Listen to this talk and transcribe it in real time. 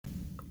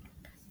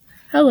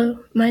Hello,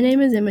 my name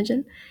is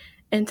Imogen,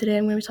 and today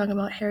I'm going to be talking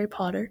about Harry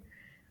Potter.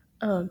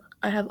 I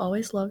have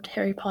always loved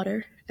Harry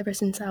Potter ever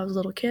since I was a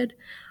little kid.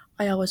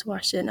 I always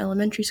watched it in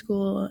elementary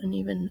school and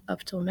even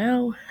up till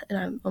now, and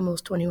I'm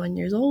almost 21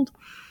 years old.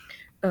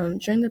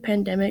 During the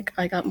pandemic,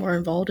 I got more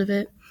involved with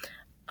it.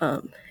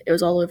 It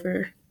was all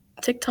over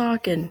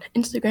TikTok and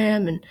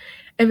Instagram and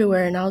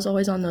everywhere, and I was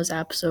always on those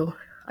apps, so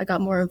I got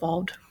more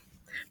involved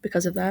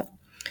because of that.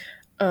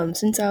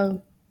 Since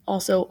I'm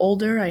also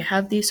older, I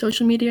have these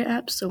social media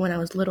apps. So when I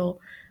was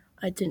little,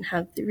 I didn't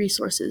have the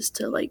resources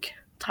to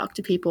talk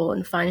to people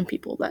and find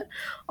people that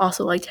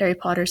also liked Harry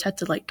Potter. So I had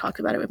to talk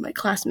about it with my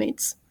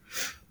classmates.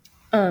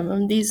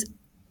 These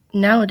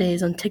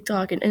nowadays on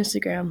TikTok and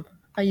Instagram,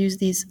 I use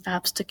these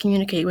apps to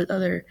communicate with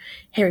other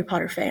Harry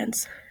Potter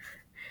fans.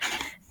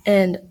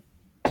 And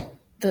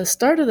the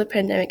start of the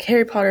pandemic,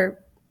 Harry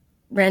Potter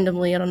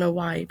randomly, I don't know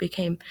why,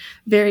 became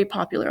very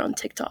popular on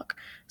TikTok.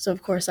 So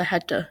of course I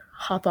had to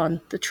hop on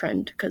the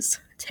trend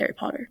because it's Harry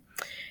Potter.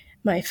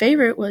 My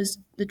favorite was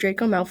the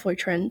Draco Malfoy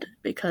trend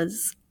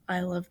because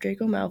I love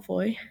Draco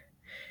Malfoy.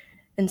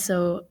 And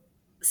so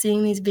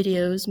seeing these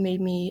videos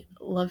made me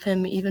love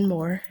him even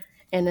more.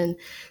 And then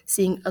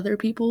seeing other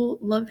people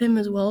love him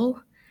as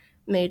well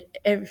made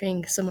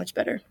everything so much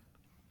better.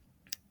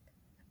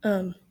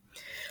 On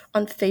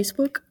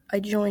Facebook, I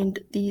joined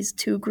these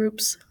two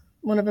groups.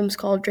 One of them is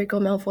called Draco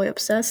Malfoy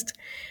Obsessed,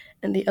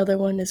 and the other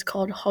one is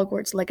called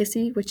Hogwarts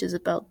Legacy, which is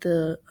about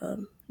the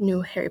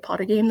new Harry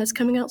Potter game that's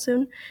coming out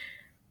soon.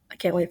 I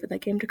can't wait for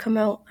that game to come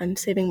out. I'm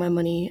saving my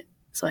money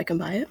so I can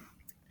buy it.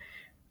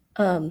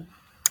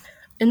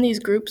 In these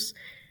groups,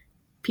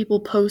 people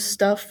post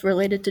stuff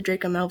related to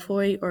Draco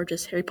Malfoy or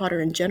just Harry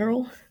Potter in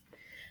general.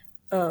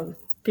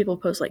 People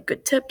post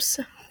good tips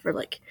for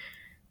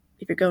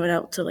if you're going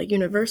out to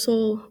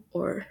Universal,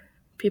 or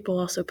people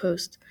also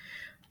post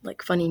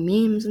funny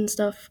memes and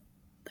stuff.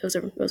 Those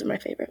are my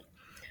favorite.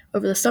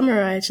 Over the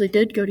summer, I actually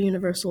did go to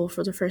Universal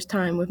for the first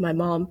time with my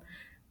mom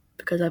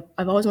because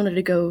I've always wanted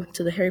to go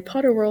to the Harry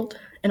Potter world,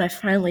 and I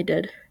finally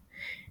did.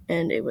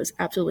 And it was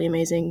absolutely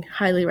amazing.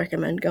 Highly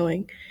recommend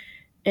going.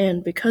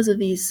 And because of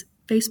these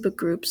Facebook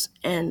groups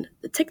and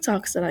the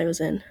TikToks that I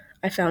was in,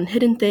 I found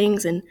hidden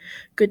things and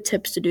good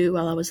tips to do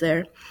while I was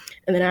there.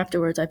 And then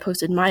afterwards, I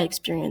posted my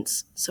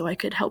experience so I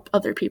could help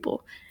other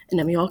people. And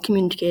then we all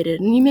communicated,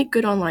 and you make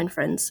good online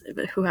friends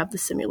who have the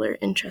similar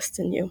interests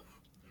in you.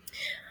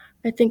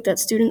 I think that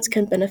students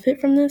can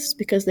benefit from this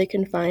because they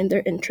can find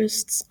their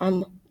interests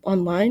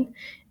online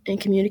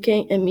and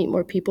communicate and meet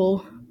more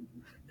people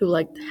who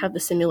have the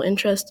similar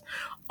interest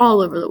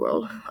all over the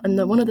world. And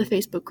one of the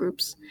Facebook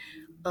groups,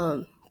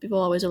 people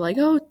always are like,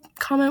 "Oh,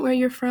 comment where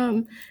you're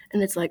from,"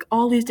 and it's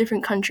all these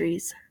different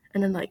countries,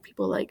 and then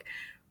people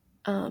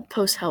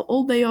post how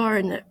old they are,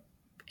 and the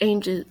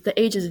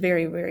age is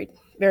very, very,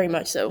 very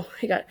much so.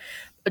 You got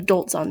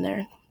adults on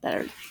there that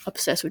are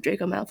obsessed with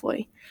Draco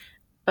Malfoy.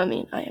 I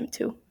mean, I am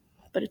too,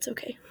 but it's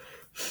okay.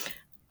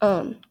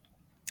 So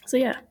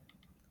yeah,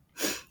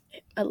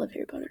 I love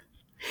Harry Potter.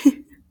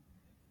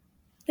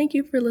 Thank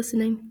you for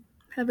listening.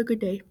 Have a good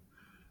day.